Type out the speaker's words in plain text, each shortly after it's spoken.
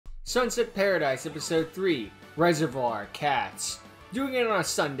Sunset Paradise, Episode 3, Reservoir, Cats. Doing it on a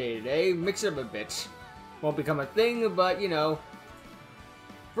Sunday today, mix it up a bit. Won't become a thing, but, you know,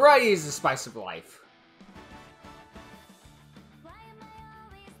 variety is the spice of life.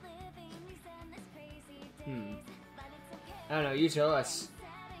 I don't know, you tell us.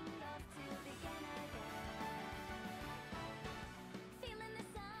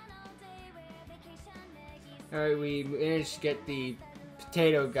 Alright, we managed to get the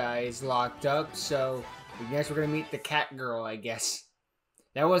potato guys locked up, so I guess we're gonna meet the cat girl, I guess.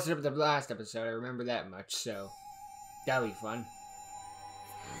 That wasn't up the last episode, I remember that much, so that'll be fun.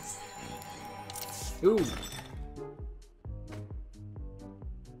 Ooh.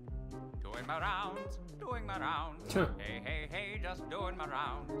 Doing my rounds. Hey, hey, hey, just doing my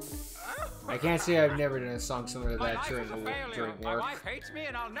rounds. I can't say I've never done a song similar to that during work. My wife hates me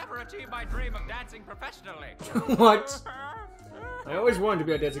and I'll never achieve my dream of dancing professionally. What? I always wanted to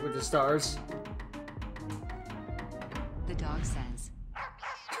be on Dancing with the Stars. The dog says.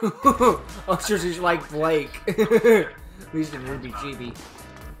 Oh, sure, she's like Blake. At least in Ruby GB.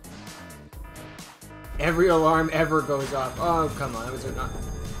 Every alarm ever goes off. Oh, come on. That was not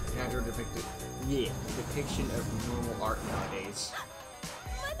natural depiction. Yeah, depiction of normal art nowadays.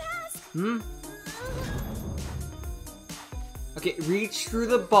 My mask! Hmm? Okay, reach through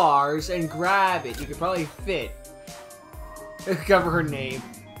the bars and grab it. You could probably fit. Cover her name.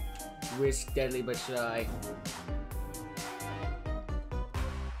 Whisk, deadly but shy.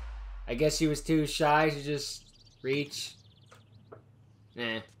 I guess she was too shy to just reach.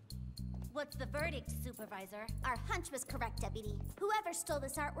 Eh. What's the verdict, Supervisor? Our hunch was correct, Deputy. Whoever stole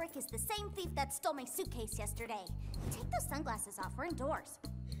this artwork is the same thief that stole my suitcase yesterday. Take those sunglasses off. We're indoors.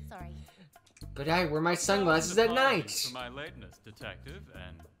 Sorry. But I wear my sunglasses at night. For my lateness, detective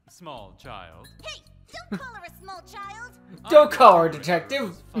and small child. Hey, don't call her a small child. Don't call her a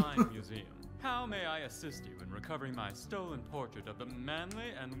detective. Fine museum. How may I assist you in recovering my stolen portrait of the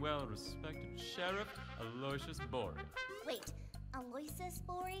manly and well-respected Sheriff Aloysius Bory? Wait, Aloysius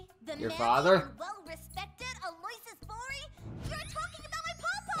Bory? The Your manly father? and well-respected Aloysius Bory? You're talking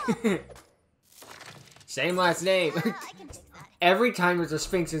about my papa. Same last name. I can fix that. Every time there's a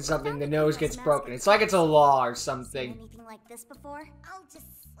sphinx in something, the nose gets broken. It's like it's a law or something. Anything like this before? I'll just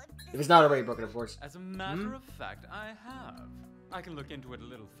slip this. If it's not already broken, of course. As a matter of fact, I have. I can look into it a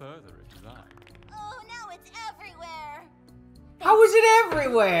little further if you like. Oh, now it's everywhere. How is it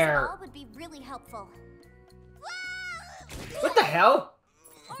everywhere? All would be really helpful. What the hell?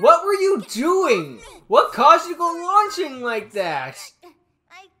 What were you doing? What caused you to go launching like that?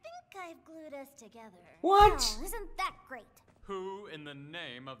 I think I've glued us together. What? Oh, isn't that great? Who in the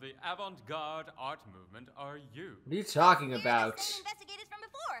name of the avant-garde art movement are you? What are you talking We're about? the same investigators from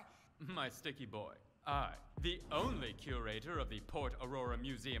before. My sticky boy. I, the only curator of the Port Aurora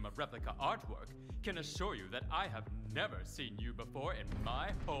Museum of Replica Artwork, can assure you that I have never seen you before in my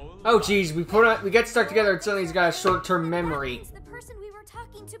whole Oh life. geez, we get stuck together and suddenly he's got a short-term memory. The person we were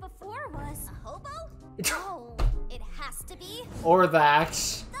talking to before was a hobo? Oh, it has to be Or that.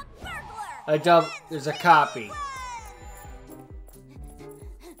 the burglar. A dub. There's a copy.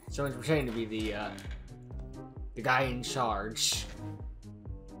 Someone's pretending to be the guy in charge.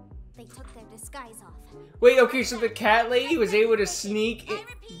 They took their disguise off. Wait, okay, so the cat lady was able to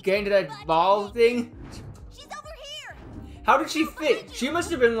get into that ball thing? She's over here. How did she fit? She must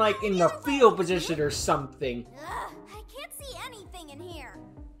have been like in the fetal position or something. Ugh, I can't see anything in here.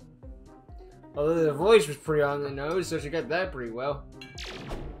 Although the voice was pretty on the nose, so she got that pretty well.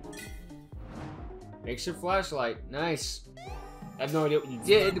 Makes your flashlight. Nice. I have no idea what you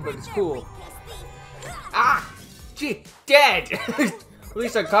did, but it's cool. Ah! Gee, dead! At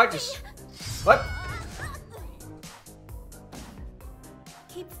least unconscious. What?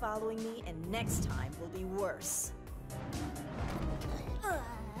 Keep following me, and next time will be worse.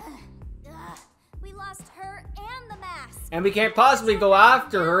 We lost her and the mask. And we can't possibly go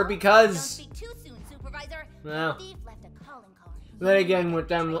after her Don't because... speak too soon, Supervisor. Well. The thief left a calling card. Then again, with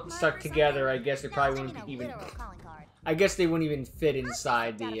them stuck together, I guess they probably No, wouldn't even... literal calling card. I guess they wouldn't even fit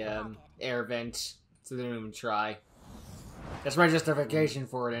inside the air vent, so they don't even try. That's my justification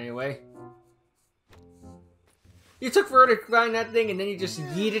for it anyway. You took forever to find that thing and then you just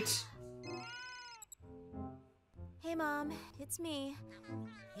yeet it? Hey, Mom, it's me.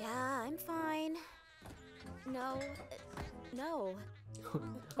 Yeah, I'm fine. No.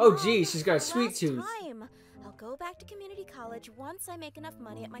 Oh geez, she's got a sweet Last tooth. time. I'll go back to community college once I make enough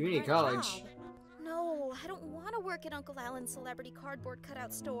money at my Community current college? job. No, I don't want to work at Uncle Alan's celebrity cardboard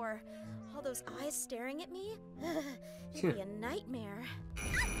cutout store. All those eyes staring at me? It'd be a nightmare.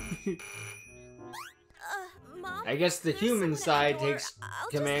 Mom? I guess the There's human someone at side the door. takes I'll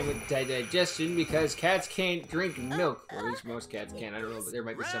command with digestion because cats can't drink milk. Or at least most cats can. I don't know, but there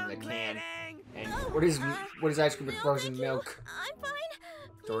might be some that can. And what is ice cream with frozen milk? I'm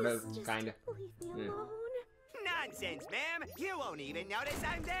fine. Sort of, Please, just kinda. Leave me Yeah. alone. Nonsense, ma'am. You won't even notice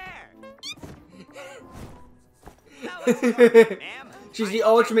I'm there. Oh, it's your turn, ma'am. She's My the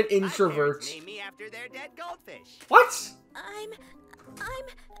ultimate parents introvert. named me after their dead goldfish. What? I'm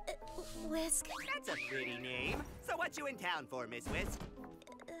Whisk. That's a pretty name. So what you in town for, Miss Whisk?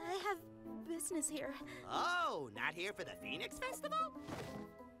 I have business here. Oh, not here for the Phoenix Festival?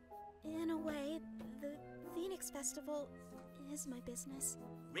 In a way, the Phoenix Festival is my business.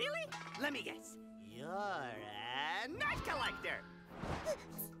 Really? Let me guess. You're a nut collector.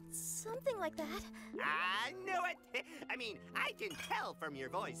 Something like that. I knew it. I mean, I can tell from your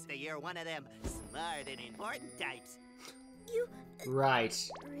voice that you're one of them smart and important types. You Right.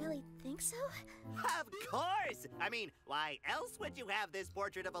 really think so? Of course! I mean, why else would you have this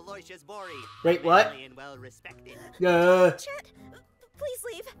portrait of Aloysius Bori? Wait, what? Manly and well respected. Chet, please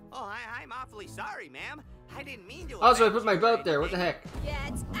leave. Oh, I'm awfully sorry, ma'am. I didn't mean to. Also, I offend put my you or boat there. What the anything.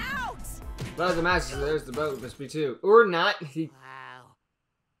 heck? Get out! Well, the master, there's the boat. Must be two. Or not. Wow.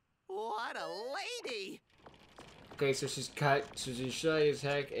 What a lady! Okay, so she's cut. So she's shy as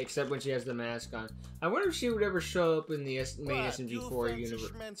heck, except when she has the mask on. I wonder if she would ever show up in the main SMG4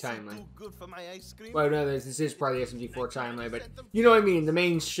 timeline. Well, no, this is probably the SMG4 timeline, but you know what I mean, the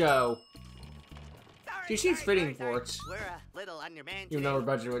main show. Sorry, She seems sorry, fitting sorry, for it. sorry. We're a little undermanned Even though her today.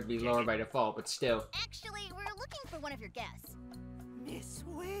 budget would be lower by default, but still. Actually, we're looking for one of your guests. Miss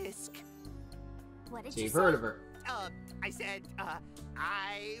Whisk. What did So you you've say? heard of her. I said,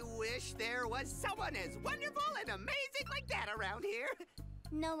 I wish there was someone as wonderful and amazing like that around here.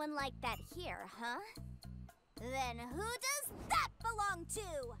 No one like that here, huh? Then who does that belong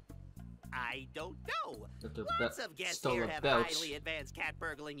to? I don't know. But their Lots of guests stole here a have belt. highly advanced cat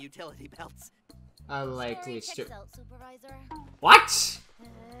burgling utility belts. Unlikely. Story checks out, Supervisor. What?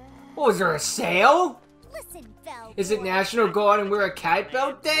 What, was there a sale? Listen, Belle. Is it National Go Out and Wear a Cat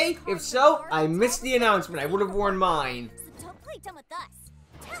Belt Day? If so, I missed the announcement. I would have worn mine. So don't play dumb with us.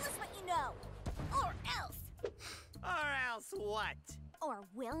 Tell us what you know. Or else. Or else what? Or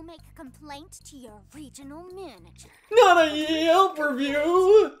we'll make a complaint to your regional manager. Not a Yelp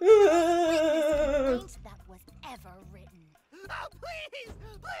review. Complaint that was ever written. Oh, please!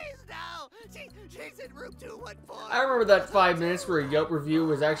 Please, no! She's in room 214. I remember that 5 minutes where a Yelp review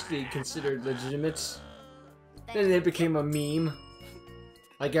was actually considered legitimate. Then it became a meme.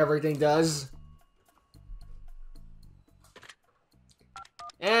 Like everything does.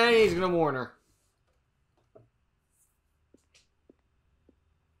 And he's gonna warn her.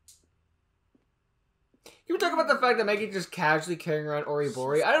 Can we talk about the fact that Maggie just casually carrying around Ori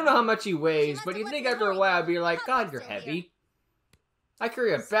Bori? I don't know how much he weighs, but you think after a while I'd be like, God, you're heavy. I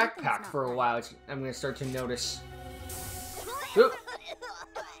carry a backpack for a while. I'm gonna start to notice. Oop.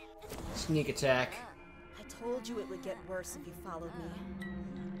 Sneak attack. I told you it would get worse if you followed me.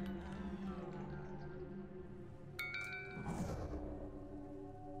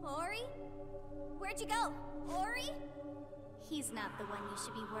 Ori? Where'd you go? Ori? He's not the one you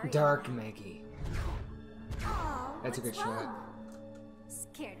should be worried Dark about. Maggie. Oh, That's a good what's shot. wrong?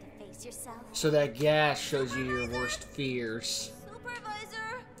 Scared to face yourself? So that gas shows you your worst fears.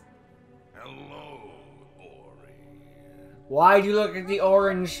 Supervisor? Hello, Ori. Why'd you look at the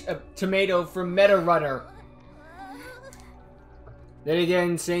orange tomato from Meta Runner? Then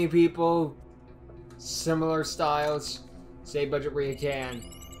again, same people, similar styles. Save budget where you can.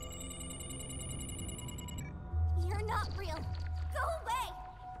 You're not real. Go away.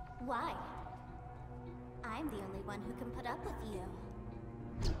 Why? I'm the only one who can put up with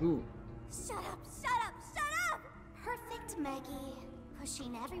you. Ooh. Shut up, shut up, shut up! Perfect, Maggie.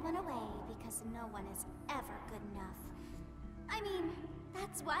 Pushing everyone away because no one is ever good enough. I mean,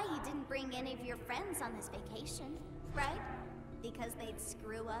 that's why you didn't bring any of your friends on this vacation, right? Because they'd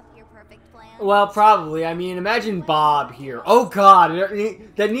screw up your perfect plan? Well, probably. I mean, imagine Bob here. Oh god,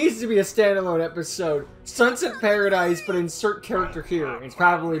 that needs to be a standalone episode. Sunset Paradise, but insert character here. It's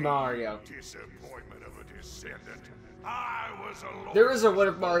probably Mario. Disappointment of a descendant. I was a There is a What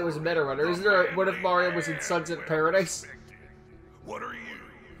If Mario was a Meta Runner. Isn't there a What If Mario was in Sunset Paradise? What are you,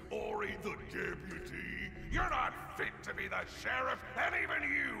 Ori the deputy? You're not fit to be the sheriff, and even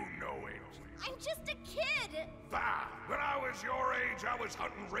you know it. I'm just a kid! Bah! When I was your age, I was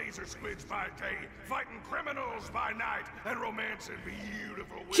hunting razor squids by day, fighting criminals by night, and romancing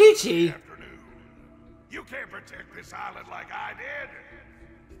beautiful women Chi-Chi. in the afternoon. You can't protect this island like I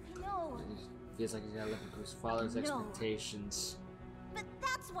did. No. Feels like he's gotta live up to his father's No. expectations. but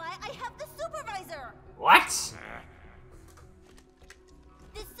that's why I have the supervisor. What?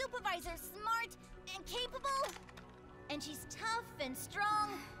 The supervisor's smart and capable, and she's tough and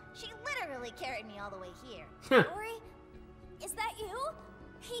strong. She literally carried me all the way here. Auri, is that you?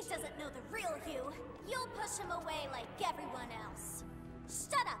 He doesn't know the real you. You'll push him away like everyone else.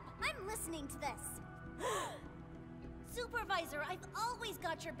 Shut up! I'm listening to this. Supervisor, I've always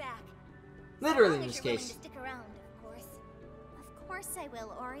got your back. Literally in As this long as you're willing case. to stick around, of course. Of course I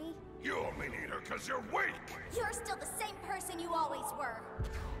will, Auri. You only need her because you're weak. You're still the same person you always were.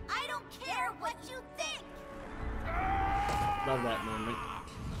 I don't care what you think. Love that moment.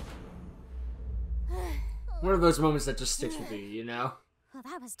 One of those moments that just sticks with you, you know? Well,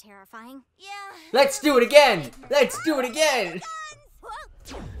 that was terrifying. Yeah. Let's do it again! Let's do it again!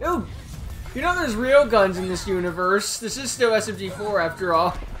 Ooh! You know there's real guns in this universe. This is still SMG4 after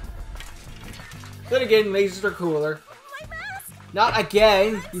all. Then again, lasers are cooler. My mask! Not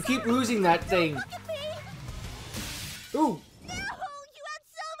again! You keep losing that thing. Look at me! Ooh! No! You had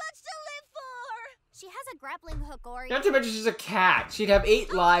so much to live for! She has a grappling hook, Auri. Not to mention she's a cat. She'd have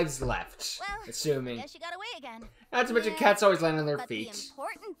 8 lives left. Well, Assuming. guess she got away again. Not to mention cats always land on their But feet. the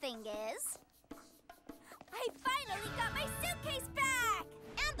important thing is, I finally got my suitcase back!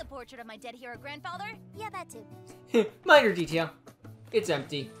 And the portrait of my dead hero grandfather. Yeah, that too. Minor detail. It's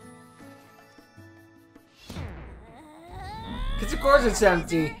empty. Because of course it's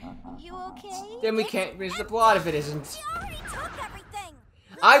empty. You okay? Then we can't finish the plot if it isn't. She already took everything!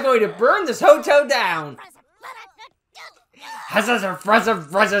 I'm going to burn this hotel down!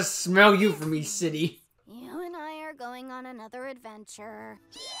 Hazza smell you from me, city. You and I are going on another adventure.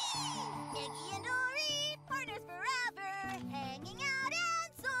 Mickey and Auri, partners forever, hanging out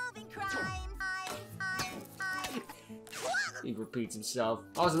and solving crimes. He repeats himself.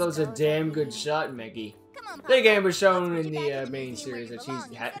 Also, that was a damn good shot, Meggy. Come on, That game Papa. was shown Let's in put you the back in main museum where series you that belong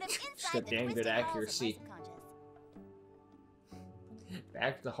she's had instead of just a inside the damn good twisted halls of my accuracy. subconscious.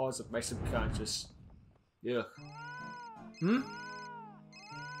 Back to the halls of my subconscious. Ugh. Hmm?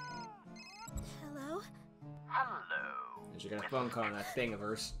 Hello? Hello. She got a phone call on that thing of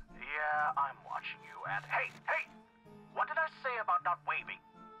hers. Yeah, I'm watching you, and hey, what did I say about not waving?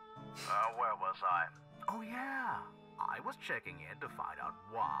 Where was I? Oh yeah, I was checking in to find out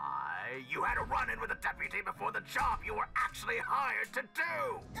why you had a run-in with a deputy before the job you were actually hired to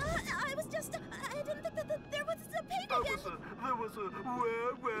do. I was just... I didn't think that there was a painting. There was a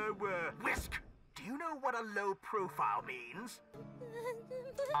where? Whisk, do you know what a low profile means?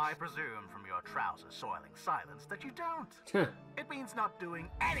 I presume from your trousers soiling silence that you don't. It means not doing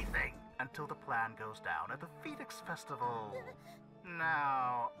anything until the plan goes down at the Phoenix Festival.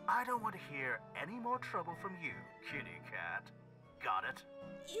 Now, I don't want to hear any more trouble from you, kitty cat. Got it?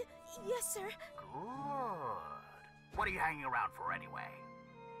 Yes, sir. Good. What are you hanging around for anyway?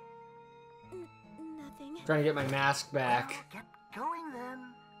 Nothing. Trying to get my mask back. Well, get going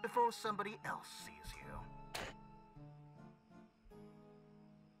then, before somebody else sees you.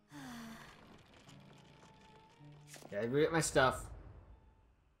 Gotta go get my stuff.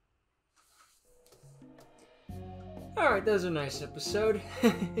 Alright, that was a nice episode.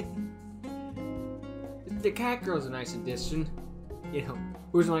 The cat girl's a nice addition. You know,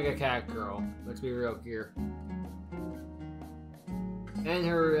 who's like a cat girl? Let's be real here. And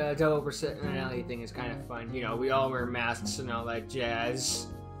her double personality thing is kind of fun. You know, we all wear masks and all that jazz.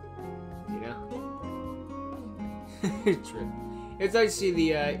 You know? True. It's nice to see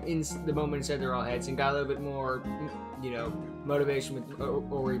the moment inside their all heads and got a little bit more, you know, motivation with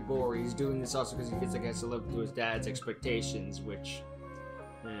Ori Bori. He's doing this also because he feels like he has to live up to his dad's expectations, which,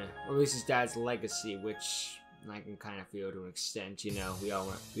 or at least his dad's legacy, which I can kind of feel to an extent. You know,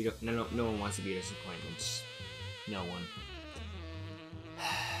 no one wants to be a disappointment. No one.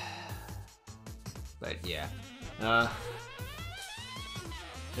 But yeah, I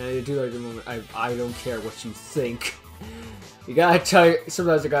do like the moment. I don't care what you think. You gotta tell.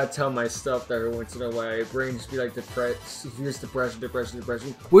 Sometimes I gotta tell myself that every once in a while. My brain just be like depressed. Here's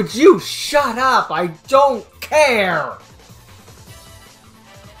depression. Would you shut up? I don't care.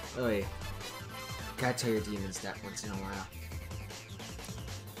 Oh yeah. Gotta tell your demons that once in a while.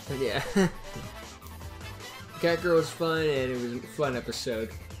 But yeah. Catgirl was fun, and it was a fun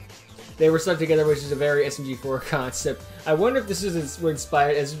episode. They were stuck together, which is a very SMG4 concept. I wonder if this is what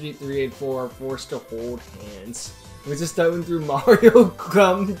inspired SMG3 and 4 are forced to hold hands. Was this done through Mario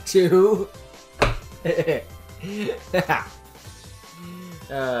Gum 2? Yeah.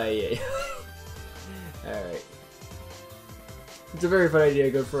 Alright. It's a very fun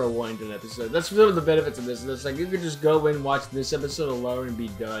idea, good for a one-and-done episode. That's one of the benefits of this. It's like, you could just go in, watch this episode alone, and be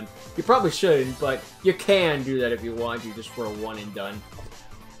done. You probably shouldn't, but you can do that if you want to, just for a one-and-done.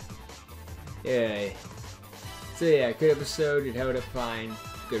 Yay. So yeah, good episode. It held up fine.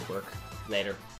 Good work. Later.